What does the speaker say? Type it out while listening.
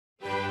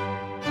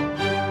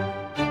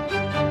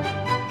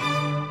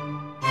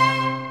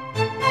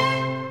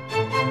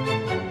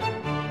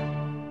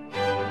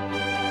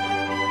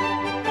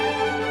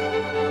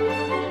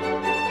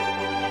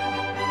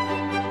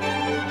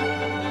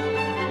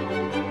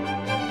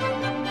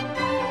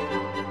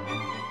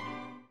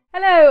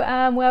Hello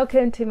and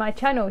welcome to my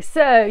channel.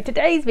 So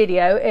today's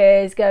video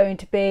is going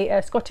to be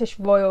a Scottish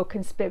royal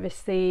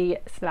conspiracy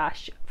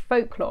slash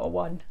folklore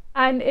one,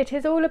 and it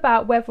is all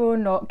about whether or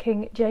not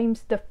King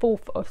James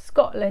IV of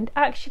Scotland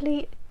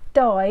actually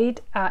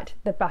died at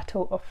the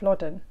Battle of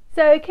Flodden.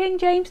 So King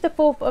James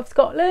IV of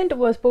Scotland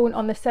was born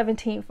on the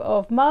 17th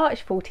of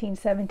March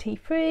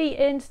 1473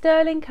 in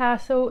Stirling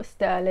Castle,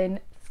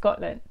 Stirling,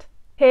 Scotland.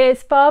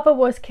 His father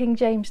was King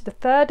James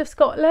III of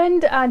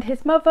Scotland and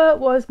his mother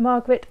was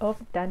Margaret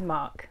of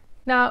Denmark.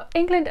 Now,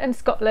 England and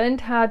Scotland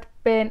had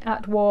been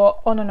at war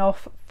on and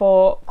off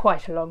for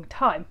quite a long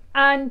time.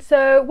 And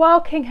so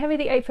while King Henry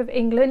VIII of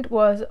England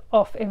was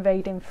off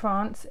invading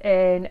France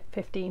in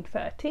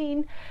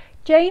 1513,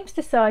 James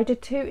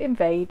decided to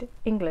invade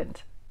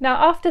England. Now,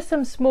 after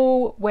some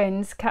small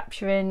wins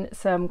capturing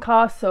some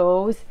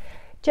castles,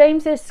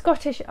 James's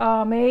Scottish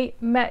army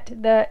met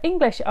the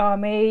English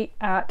army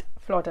at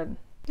Flodden.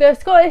 The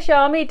Scottish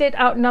army did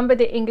outnumber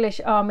the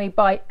English army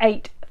by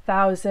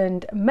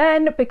 8,000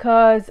 men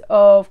because,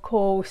 of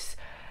course,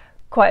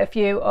 quite a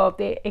few of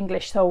the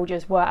English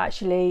soldiers were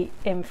actually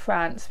in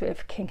France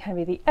with King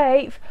Henry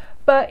VIII.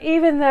 But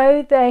even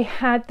though they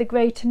had the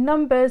greater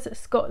numbers,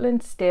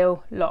 Scotland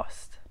still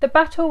lost. The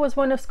battle was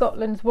one of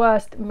Scotland's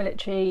worst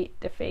military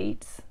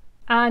defeats,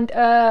 and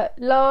a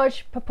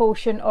large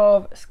proportion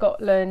of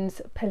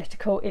Scotland's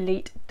political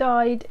elite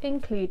died,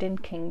 including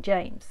King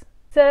James.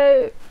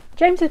 So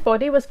James's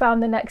body was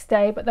found the next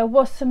day, but there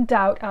was some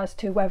doubt as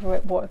to whether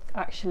it was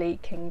actually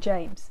King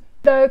James.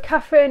 Though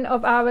Catherine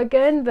of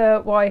Aragon,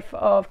 the wife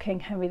of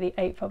King Henry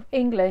VIII of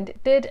England,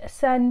 did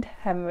send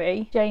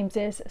Henry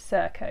James's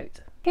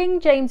surcoat. King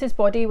James's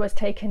body was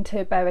taken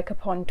to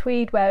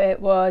Berwick-upon-Tweed, where it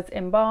was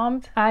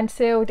embalmed and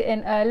sealed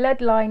in a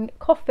lead-lined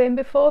coffin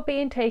before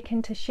being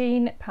taken to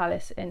Sheen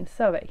Palace in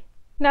Surrey.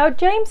 Now,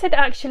 James had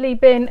actually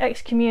been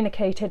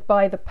excommunicated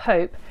by the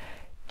Pope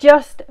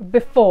just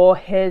before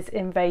his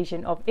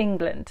invasion of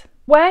England.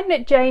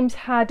 When James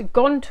had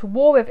gone to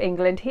war with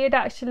England, he had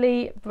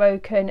actually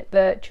broken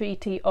the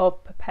Treaty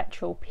of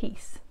Perpetual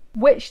Peace,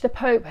 which the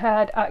Pope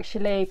had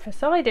actually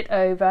presided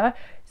over.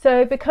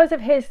 So because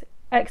of his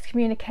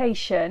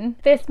excommunication,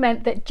 this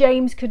meant that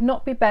James could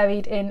not be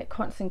buried in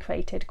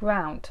consecrated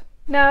ground.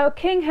 Now,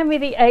 King Henry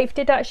VIII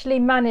did actually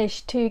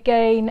manage to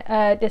gain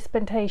a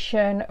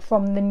dispensation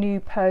from the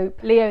new Pope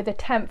Leo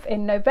X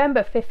in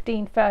November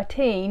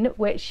 1513,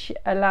 which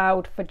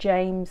allowed for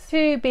James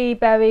to be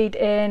buried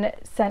in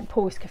St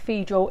Paul's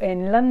Cathedral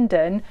in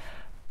London,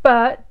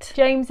 but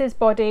James's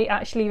body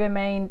actually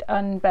remained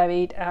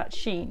unburied at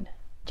Sheen.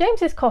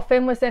 James's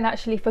coffin was then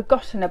actually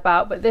forgotten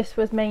about, but this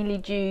was mainly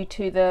due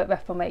to the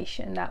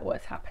Reformation that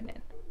was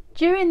happening.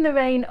 During the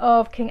reign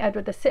of King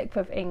Edward VI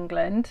of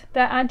England,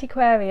 the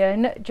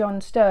antiquarian John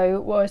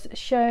Stowe was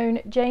shown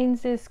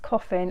James's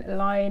coffin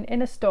lying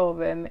in a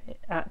storeroom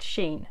at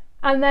Sheen.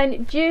 And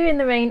then during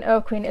the reign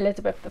of Queen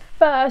Elizabeth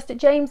I,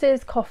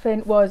 James's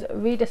coffin was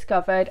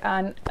rediscovered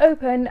and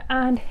open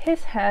and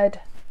his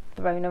head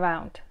thrown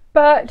around.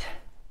 But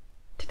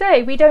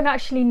today we don't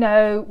actually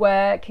know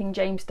where King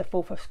James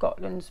IV of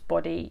Scotland's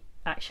body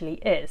actually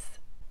is,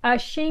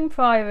 as Sheen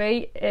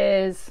Priory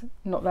is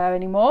not there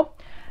anymore,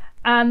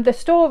 and the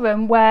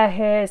storeroom where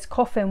his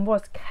coffin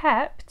was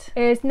kept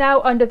is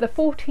now under the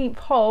 14th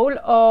hole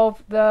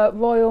of the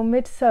Royal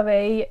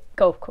Mid-Surrey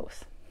Golf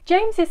Course.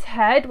 James's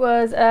head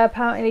was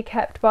apparently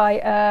kept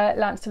by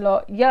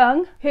Lancelot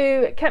Young,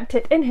 who kept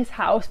it in his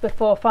house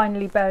before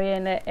finally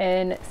burying it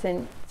in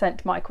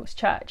St Michael's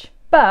Church.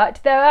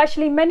 But there are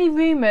actually many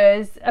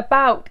rumours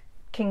about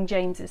King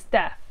James's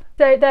death.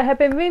 So there have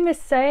been rumours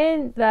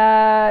saying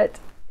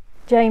that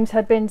James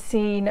had been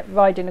seen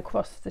riding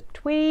across the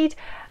Tweed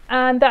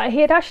and that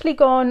he had actually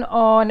gone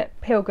on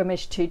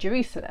pilgrimage to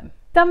Jerusalem.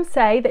 Some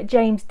say that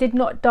James did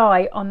not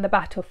die on the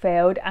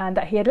battlefield and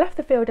that he had left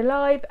the field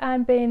alive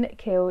and been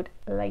killed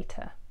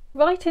later.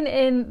 Writing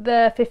in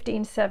the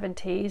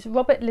 1570s,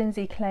 Robert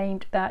Lindsay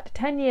claimed that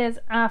 10 years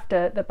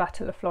after the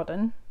Battle of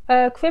Flodden,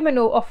 a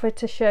criminal offered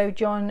to show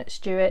John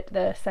Stuart,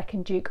 the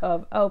 2nd Duke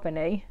of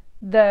Albany,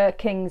 the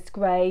king's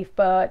grave,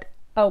 but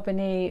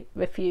Albany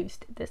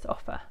refused this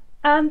offer.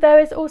 And there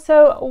is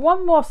also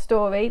one more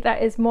story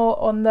that is more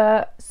on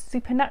the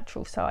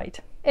supernatural side.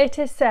 It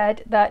is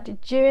said that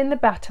during the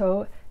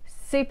battle,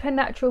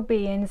 supernatural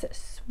beings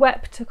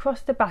swept across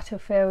the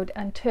battlefield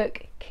and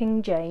took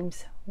King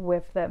James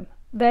with them.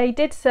 They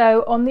did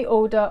so on the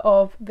order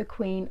of the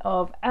Queen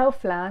of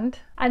Elfland,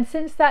 and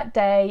since that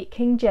day,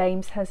 King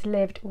James has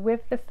lived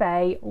with the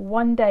Fae,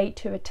 one day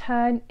to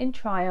return in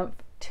triumph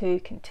to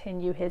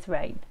continue his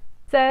reign.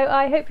 So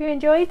I hope you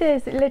enjoyed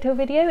this little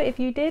video. If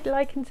you did,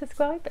 like and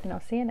subscribe, and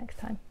I'll see you next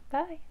time.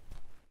 Bye.